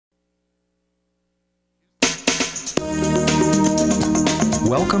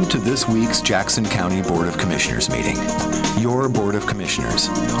Welcome to this week's Jackson County Board of Commissioners meeting. Your Board of Commissioners,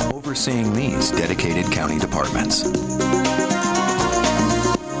 overseeing these dedicated county departments.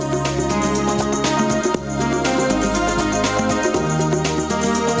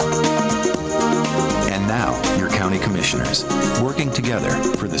 And now, your county commissioners, working together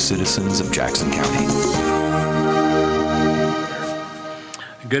for the citizens of Jackson County.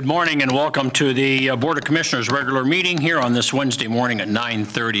 Good morning and welcome to the Board of Commissioners regular meeting here on this Wednesday morning at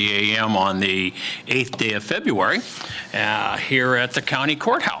 9:30 a.m. on the 8th day of February here at the county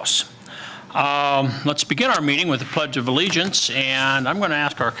courthouse. Let's begin our meeting with the Pledge of Allegiance, and I'm going to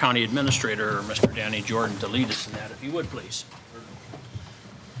ask our county administrator, Mr. Danny Jordan, to lead us in that, if you would, please.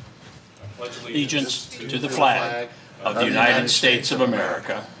 Pledge allegiance to the flag of the United States of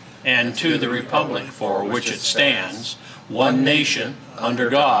America and to the republic for which it stands, one nation, under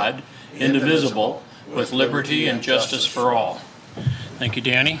God, indivisible, with liberty and justice for all. Thank you,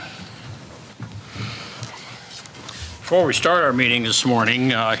 Danny. Before we start our meeting this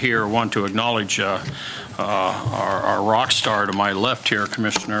morning, I want to acknowledge our rock star to my left here,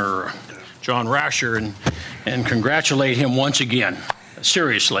 Commissioner John Rasher, and congratulate him once again,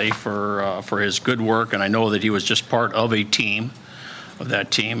 seriously, for his good work. And I know that he was just part of a team,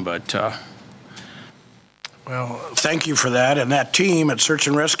 but well, thank you for that. And that team at Search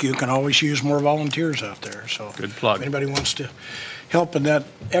and Rescue can always use more volunteers out there. So good plug. If anybody wants to help in that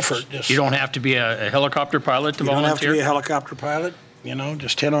effort, you don't have to be a helicopter pilot to volunteer. You don't have to be a helicopter pilot. You know,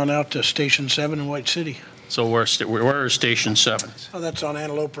 just head on out to Station 7 in White City. So where is Station 7? Oh, that's on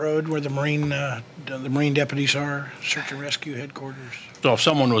Antelope Road, where the Marine deputies are, Search and Rescue headquarters. So if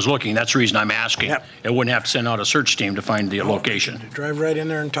someone was looking, that's the reason I'm asking. Yep. It wouldn't have to send out a search team to find the location. Drive right in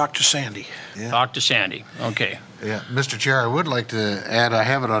there and talk to Sandy. Yeah. Talk to Sandy. Okay. Yeah, Mr. Chair, I would like to add, I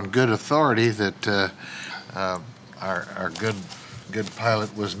have it on good authority that our good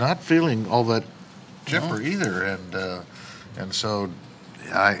pilot was not feeling all that chipper either, and so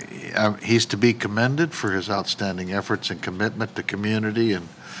he's to be commended for his outstanding efforts and commitment to community, and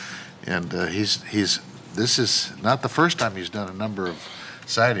this is not the first time he's done a number of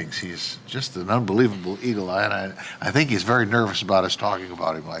sightings. He's just an unbelievable eagle eye, and I think he's very nervous about us talking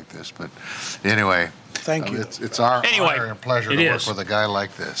about him like this. But anyway, thank you. It's our honor and pleasure to work with a guy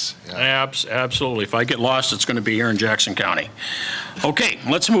like this. Yeah. Absolutely. If I get lost, it's going to be here in Jackson County. Okay,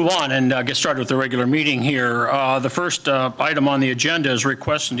 let's move on and get started with the regular meeting here. The first item on the agenda is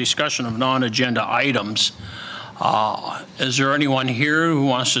request and discussion of non-agenda items. Is there anyone here who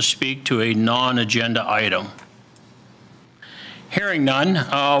wants to speak to a non-agenda item? Hearing none,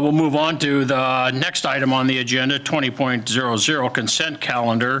 we'll move on to the next item on the agenda, 20.00 consent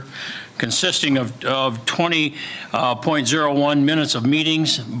calendar, consisting of 20.01 minutes of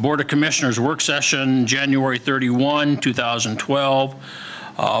meetings, Board of Commissioners work session, January 31, 2012,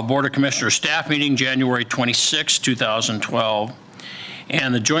 Board of Commissioners staff meeting, January 26, 2012,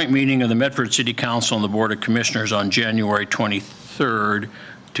 and the joint meeting of the Medford City Council and the Board of Commissioners on January 23rd,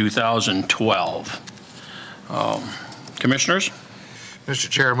 2012. Commissioners? Mr.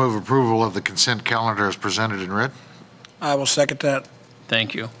 Chair, I move approval of the consent calendar as presented and read. I will second that.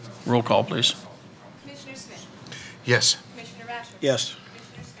 Thank you. Roll call, please. Commissioner Smith? Yes. Commissioner Rasher? Yes.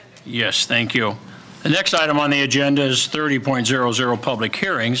 Commissioner Skender? Yes, thank you. The next item on the agenda is 30.00 public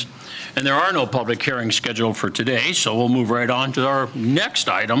hearings, and there are no public hearings scheduled for today, so we'll move right on to our next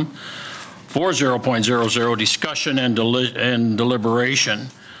item, 40.00 discussion and deliberation.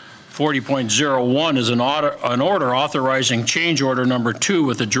 40.01 is an order authorizing change order number 2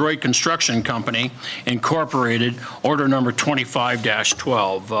 with the Droid Construction Company, Incorporated, order number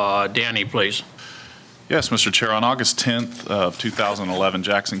 25-12. Danny, please. Yes, Mr. Chair. On August 10th of 2011,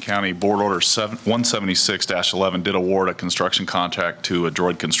 Jackson County Board Order 176-11 did award a construction contract to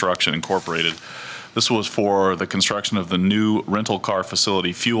Droid Construction, Incorporated. This was for the construction of the new rental car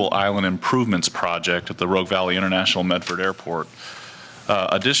facility Fuel Island Improvements Project at the Rogue Valley International Medford Airport.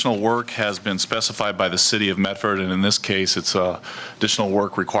 Additional work has been specified by the City of Medford, and in this case, it's additional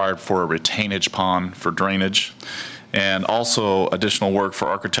work required for a retainage pond for drainage, and also additional work for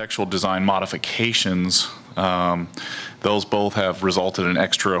architectural design modifications. Those both have resulted in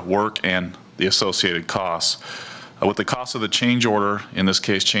extra work and the associated costs. With the cost of the change order, in this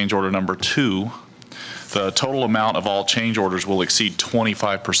case, change order number 2, the total amount of all change orders will exceed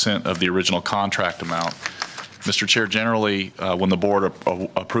 25% of the original contract amount. Mr. Chair, generally, when the board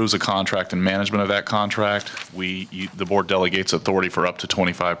approves a contract and management of that contract, the board delegates authority for up to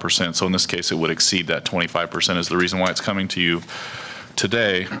 25%. So in this case, it would exceed that 25% is the reason why it's coming to you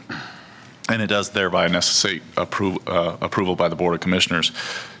today. and it does thereby necessitate approval by the Board of Commissioners.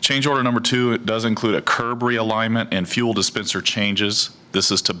 Change order number 2, it does include a curb realignment and fuel dispenser changes.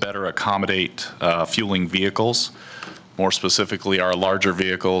 This is to better accommodate fueling vehicles, more specifically our larger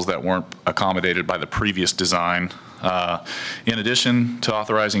vehicles that weren't accommodated by the previous design. In addition to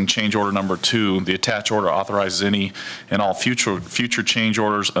authorizing change order number 2, the attached order authorizes any and all future change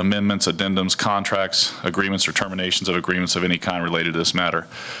orders, amendments, addendums, contracts, agreements, or terminations of agreements of any kind related to this matter.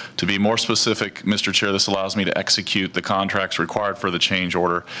 To be more specific, Mr. Chair, this allows me to execute the contracts required for the change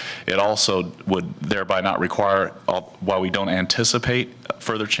order. It also would thereby not require, while we don't anticipate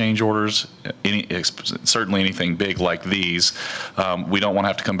further change orders, certainly anything big like these, we don't want to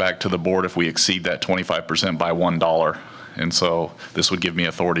have to come back to the board if we exceed that 25% by $1. And so this would give me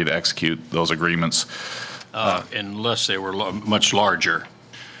authority to execute those agreements. Unless they were much larger.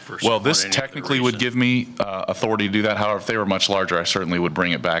 Well, this technically would give me authority to do that. However, if they were much larger, I certainly would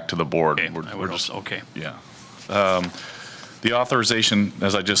bring it back to the board. Okay, okay. Yeah. The authorization,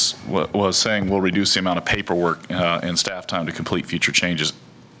 as I just was saying, will reduce the amount of paperwork and staff time to complete future changes.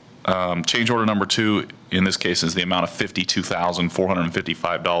 Change order number 2, in this case, is the amount of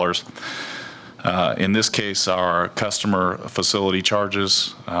 $52,455. In this case, our customer facility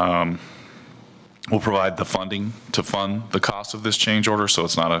charges will provide the funding to fund the cost of this change order, so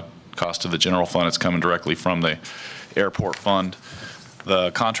it's not a cost to the general fund, it's coming directly from the airport fund.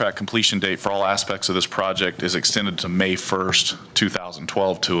 The contract completion date for all aspects of this project is extended to May 1st,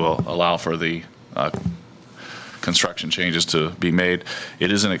 2012 to allow for the construction changes to be made.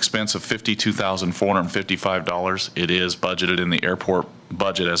 It is an expense of $52,455. It is budgeted in the airport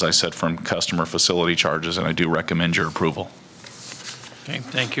budget, as I said, from customer facility charges, and I do recommend your approval. Okay,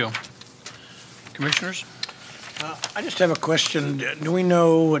 thank you. Commissioners? I just have a question. Do we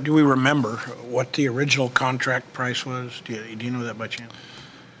remember what the original contract price was? Do you know that by chance?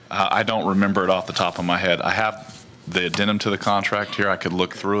 I don't remember it off the top of my head. I have the addendum to the contract here. I could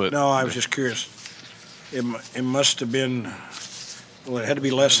look through it. No, I was just curious. It must have been, well, it had to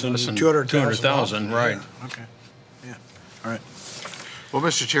be less than 200,000. 200,000, right. Yeah, okay. Yeah, all right. Well,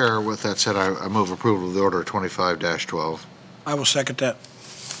 Mr. Chair, with that said, I move approval of the order 25-12. I will second that.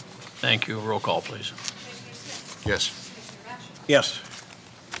 Thank you. Roll call, please. Yes. Yes.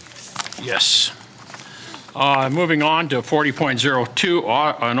 Yes. Moving on to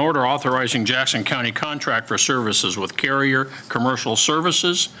 40.02, an order authorizing Jackson County contract for services with Carrier Commercial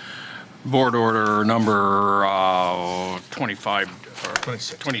Services. Board order number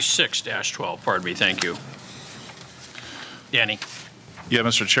 26-12, pardon me, thank you. Danny. Yeah,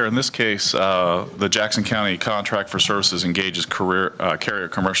 Mr. Chair, in this case, the Jackson County contract for services engages Carrier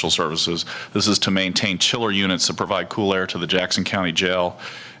Commercial Services. This is to maintain chiller units to provide cool air to the Jackson County Jail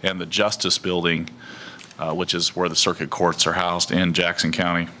and the Justice Building, which is where the circuit courts are housed in Jackson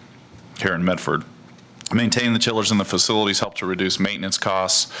County, here in Medford. Maintaining the chillers in the facilities help to reduce maintenance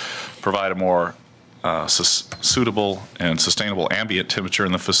costs, provide a more suitable and sustainable ambient temperature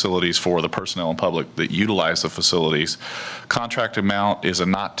in the facilities for the personnel and public that utilize the facilities. Contract amount is a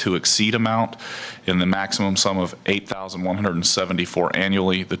not to exceed amount in the maximum sum of $8,174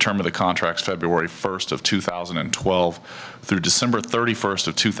 annually. The term of the contract is February 1st of 2012 through December 31st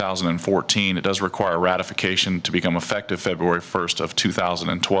of 2014. It does require ratification to become effective February 1st of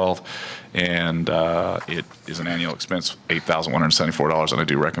 2012, and it is an annual expense of $8,174, and I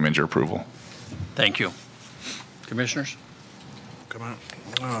do recommend your approval. Thank you. Commissioners? Come on.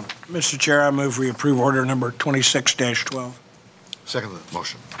 Mr. Chair, I move we approve order number 26-12. Second the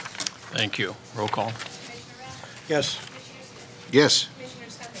motion. Thank you. Roll call. Yes. Yes.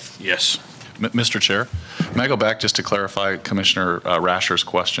 Yes. Mr. Chair, may I go back just to clarify Commissioner Rasher's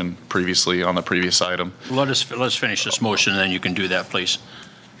question previously on the previous item? Let's finish this motion, and then you can do that, please.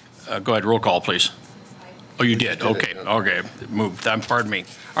 Go ahead. Roll call, please. Oh, you did? Okay. Okay. Move. Pardon me.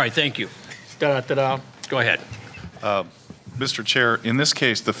 All right. Thank you. Da-da-da-da. Go ahead. Mr. Chair, in this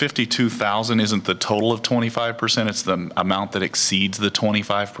case, the $52,000 isn't the total of 25%, it's the amount that exceeds the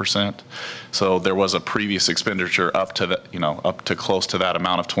 25%. So there was a previous expenditure up to the, up to close to that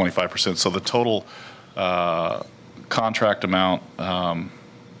amount of 25%. So the total contract amount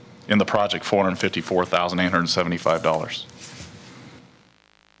in the project, $454,875.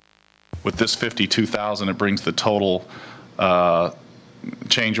 With this $52,000, it brings the total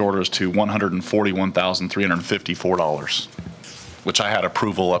change orders to $141,354, which I had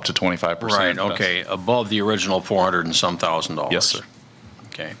approval up to 25%. Right, okay, above the original 400 and some thousand dollars. Yes, sir.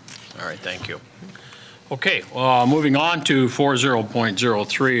 Okay, all right, thank you. Okay, moving on to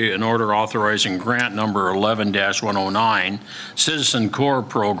 40.03, an order authorizing grant number 11-109, Citizen Corps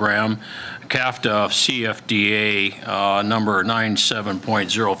Program, CAFTA CFDA number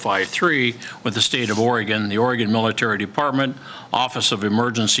 97.053 with the State of Oregon, the Oregon Military Department, Office of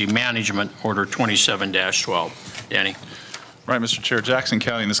Emergency Management, Order 27-12. Danny. Right, Mr. Chair, Jackson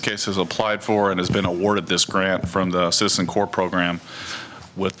County in this case has applied for and has been awarded this grant from the Citizen Corps Program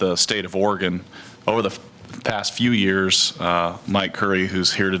with the State of Oregon. Over the past few years, Mike Curry,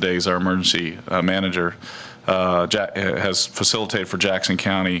 who's here today, is our emergency manager, has facilitated for Jackson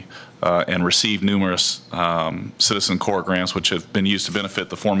County and received numerous Citizen Corps grants, which have been used to benefit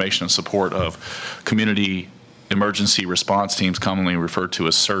the formation and support of community emergency response teams, commonly referred to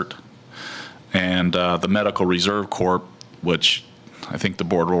as CERT, and the Medical Reserve Corps, which I think the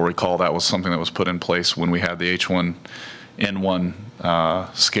board will recall that was something that was put in place when we had the H1N1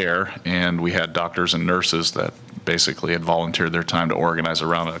 scare, and we had doctors and nurses that basically had volunteered their time to organize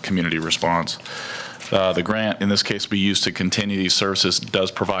around a community response. The grant, in this case, be used to continue these services. It does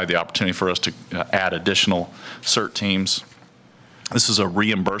provide the opportunity for us to add additional CERT teams. This is a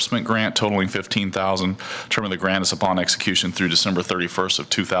reimbursement grant totaling $15,000. Term of the grant is upon execution through December 31st of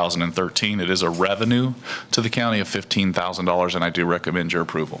 2013. It is a revenue to the county of $15,000, and I do recommend your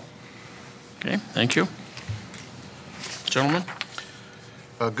approval. Okay, thank you. Gentlemen?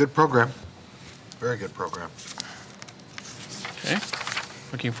 A good program. Very good program. Okay.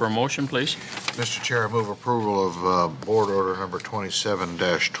 Looking for a motion, please. Mr. Chair, I move approval of Board Order number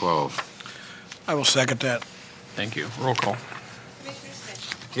 27-12. I will second that. Thank you. Roll call. Commissioner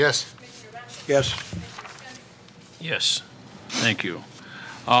Smith? Yes. Commissioner Rashford? Yes. Commissioner Spindler? Yes. Thank you.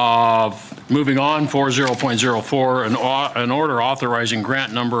 Moving on, 40.04, an order authorizing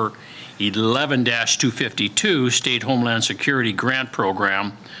grant number 11-252, State Homeland Security Grant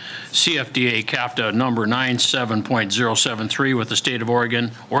Program, CFDA CAFTA number 97.073 with the State of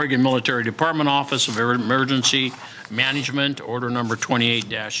Oregon, Oregon Military Department Office of Emergency Management, order number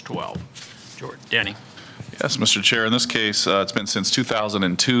 28-12. George, Danny. Yes, Mr. Chair. In this case, it's been since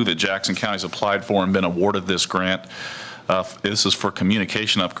 2002 that Jackson County's applied for and been awarded this grant. This is for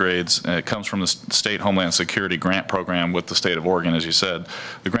communication upgrades. It comes from the State Homeland Security Grant Program with the State of Oregon, as you said.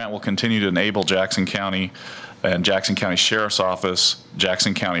 The grant will continue to enable Jackson County and Jackson County Sheriff's Office,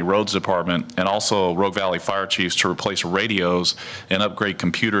 Jackson County Roads Department, and also Rogue Valley Fire Chiefs to replace radios and upgrade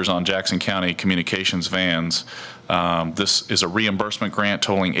computers on Jackson County communications vans. This is a reimbursement grant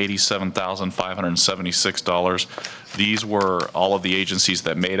totaling $87,576. These were all of the agencies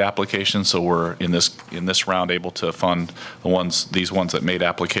that made applications, so we're in this round able to fund these ones that made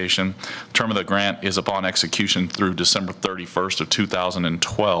application. Term of the grant is upon execution through December 31st of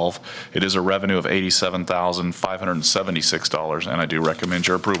 2012. It is a revenue of $87,576, and I do recommend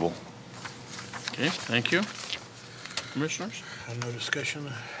your approval. Okay, thank you. Commissioners? No discussion.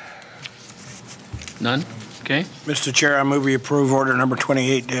 None? Okay. Mr. Chair, I move we approve order number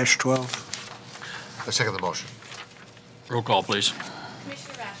 28-12. I second the motion. Roll call, please.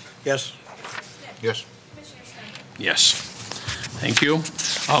 Commissioner Rashford? Yes. Commissioner Smith? Yes. Commissioner Spindler? Yes. Thank you.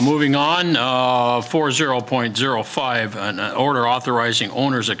 Moving on, 40.05, an order authorizing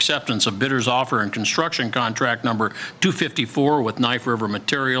owner's acceptance of bidder's offer and construction contract number 254 with Knife River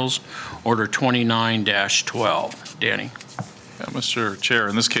Materials, order 29-12. Danny. Yeah, Mr. Chair,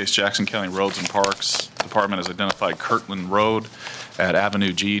 in this case, Jackson County Roads and Parks Department has identified Kirtland Road at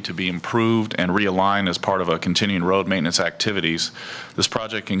Avenue G to be improved and realigned as part of a continuing road maintenance activities. This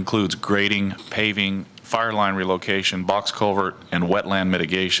project includes grading, paving, fire line relocation, box culvert, and wetland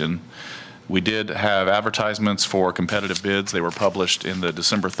mitigation. We did have advertisements for competitive bids. They were published in the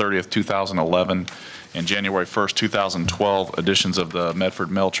December 30th, 2011 and January 1st, 2012 editions of the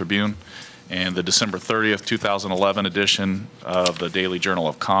Medford Mail Tribune and the December 30th, 2011 edition of the Daily Journal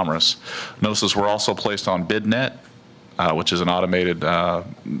of Commerce. Notices were also placed on BidNet, which is an automated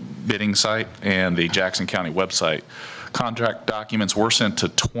bidding site, and the Jackson County website. Contract documents were sent to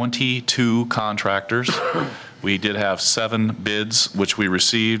 22 contractors. We did have 7 bids, which we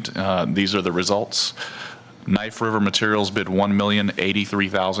received. These are the results. Knife River Materials bid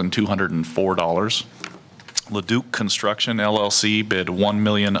 $1,083,204. Leduc Construction LLC bid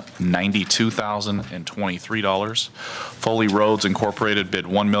 $1,092,023. Foley Roads Incorporated bid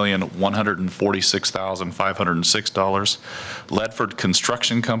 $1,146,506. Ledford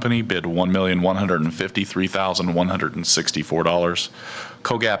Construction Company bid $1,153,164.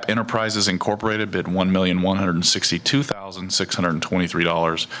 Cogap Enterprises Incorporated bid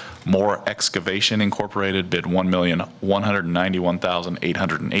 $1,162,623. Moore Excavation Incorporated bid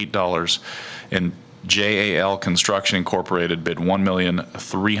 $1,191,808. And JAL Construction Incorporated bid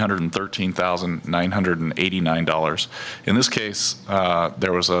 $1,313,989. In this case,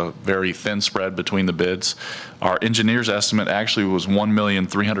 there was a very thin spread between the bids. Our engineer's estimate actually was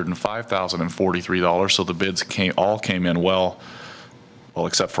 $1,305,043, so the bids all came in well,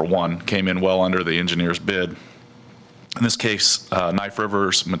 except for one, came in well under the engineer's bid. In this case, Knife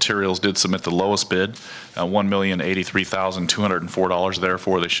River's Materials did submit the lowest bid, $1,083,204.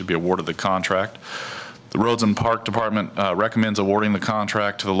 Therefore, they should be awarded the contract. The Roads and Park Department recommends awarding the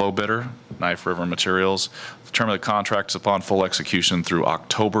contract to the low bidder, Knife River Materials. The term of the contract is upon full execution through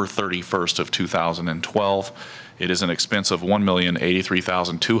October 31st of 2012. It is an expense of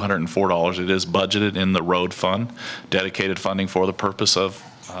 $1,083,204. It is budgeted in the road fund, dedicated funding for the purpose of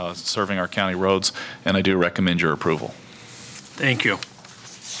serving our county roads, and I do recommend your approval. Thank you.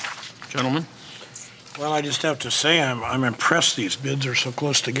 Gentlemen? Well, I just have to say, I'm impressed these bids are so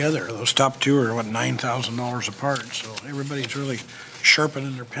close together. Those top two are, what, $9,000 apart, so everybody's really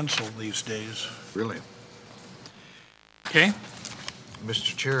sharpening their pencil these days. Really. Okay.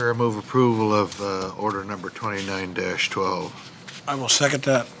 Mr. Chair, I move approval of order number 29-12. I will second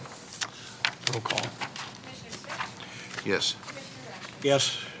that. Roll call. Commissioner Smith? Yes. Commissioner Rashid?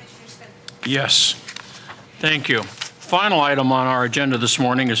 Yes. Commissioner Spencer? Yes. Thank you. Final item on our agenda this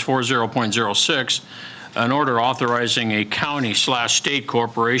morning is 40.06, an order authorizing a county/state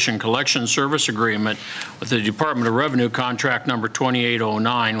corporation collection service agreement with the Department of Revenue, contract number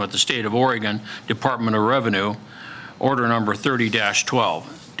 2809 with the State of Oregon Department of Revenue, order number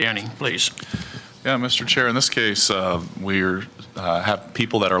 30-12. Danny, please. Yeah, Mr. Chair, in this case, we have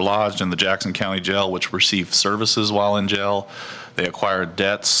people that are lodged in the Jackson County Jail which receive services while in jail. They acquire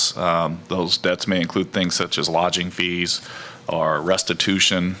debts. Those debts may include things such as lodging fees or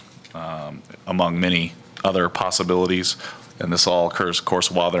restitution, among many other possibilities. And this all occurs, of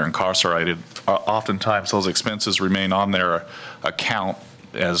course, while they're incarcerated. Oftentimes, those expenses remain on their account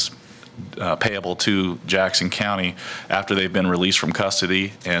as payable to Jackson County after they've been released from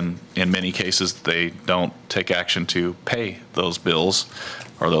custody, and in many cases, they don't take action to pay those bills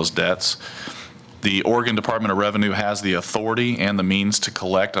or those debts. The Oregon Department of Revenue has the authority and the means to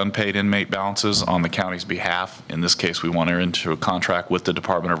collect unpaid inmate balances on the county's behalf. In this case, we want to enter into a contract with the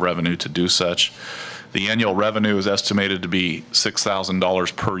Department of Revenue to do such. The annual revenue is estimated to be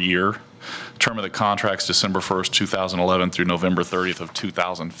 $6,000 per year. Term of the contract is December 1st, 2011 through November 30th of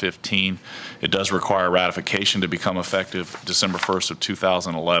 2015. It does require ratification to become effective December 1st of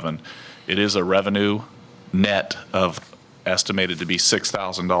 2011. It is a revenue net of estimated to be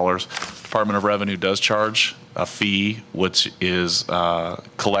 $6,000. Department of Revenue does charge a fee, which is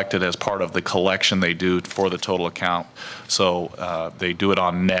collected as part of the collection they do for the total account. So they do it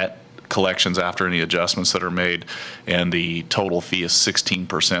on net collections after any adjustments that are made, and the total fee is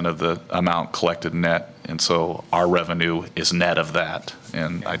 16% of the amount collected net, and so our revenue is net of that,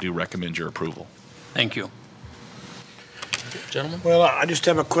 and I do recommend your approval. Thank you. Gentlemen? Well, I just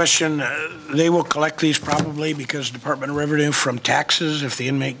have a question. They will collect these probably because Department of Revenue from taxes if the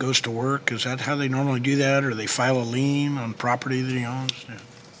inmate goes to work. Is that how they normally do that, or they file a lien on property that he owns?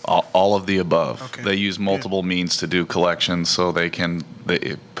 All of the above. Okay. They use multiple means to do collections, so they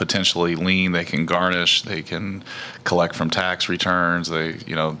potentially lien, they can garnish, they can collect from tax returns, they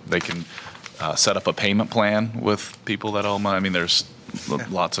can set up a payment plan with people that owe money. I mean, there's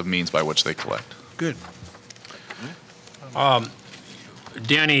lots of means by which they collect. Good.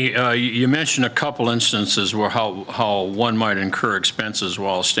 Danny, you mentioned a couple instances where how one might incur expenses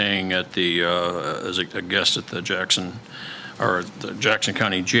while staying at as a guest at the Jackson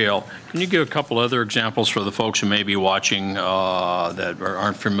County Jail. Can you give a couple other examples for the folks who may be watching that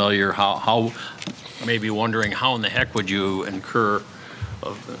aren't familiar? How maybe wondering how in the heck would you incur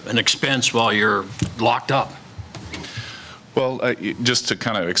an expense while you're locked up? Well, just to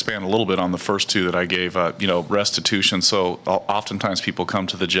kind of expand a little bit on the first two that I gave, restitution. So oftentimes people come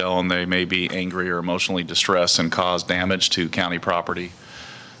to the jail and they may be angry or emotionally distressed and cause damage to county property.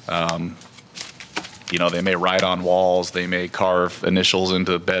 They may write on walls, they may carve initials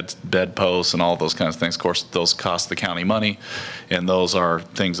into bedposts and all those kinds of things. Of course, those cost the county money, and those are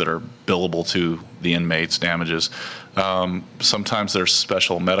things that are billable to the inmates' damages. Sometimes there's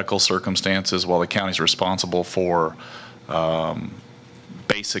special medical circumstances. While the county's responsible for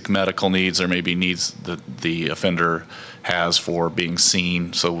basic medical needs, there may be needs that the offender has for being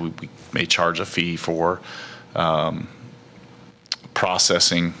seen, so we may charge a fee for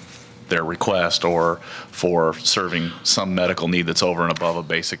processing their request or for serving some medical need that's over and above a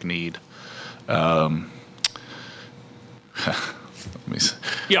basic need. Yeah,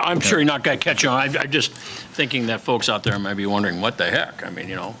 I'm sure you're not going to catch on. I'm just thinking that folks out there might be wondering what the heck. I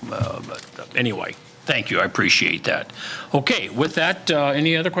mean, but anyway. Thank you, I appreciate that. Okay, with that,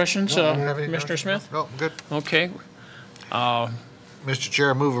 any other questions, No, I don't have any Commissioner questions. Smith? No, good. Okay. Mr. Chair,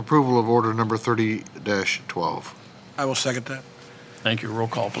 I move approval of order number 30-12. I will second that. Thank you. Roll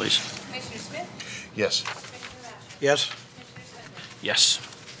call, please. Commissioner Smith? Yes. Commissioner Lash? Yes? Commissioner Spindler? Yes.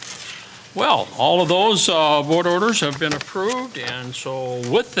 Well, all of those board orders have been approved, and so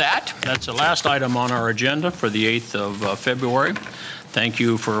with that, that's the last item on our agenda for the 8th of February. Thank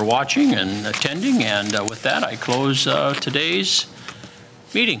you for watching and attending, and with that, I close today's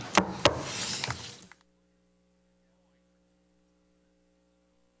meeting.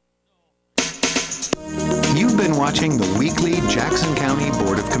 You've been watching the weekly Jackson County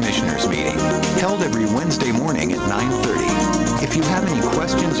Board of Commissioners meeting, held every Wednesday morning at 9:30. If you have any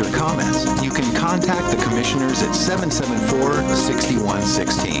questions or comments, you can contact the commissioners at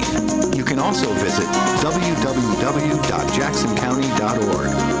 774-6116. You can also visit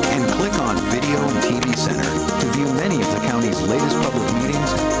www.jacksoncounty.org and click on Video and TV Center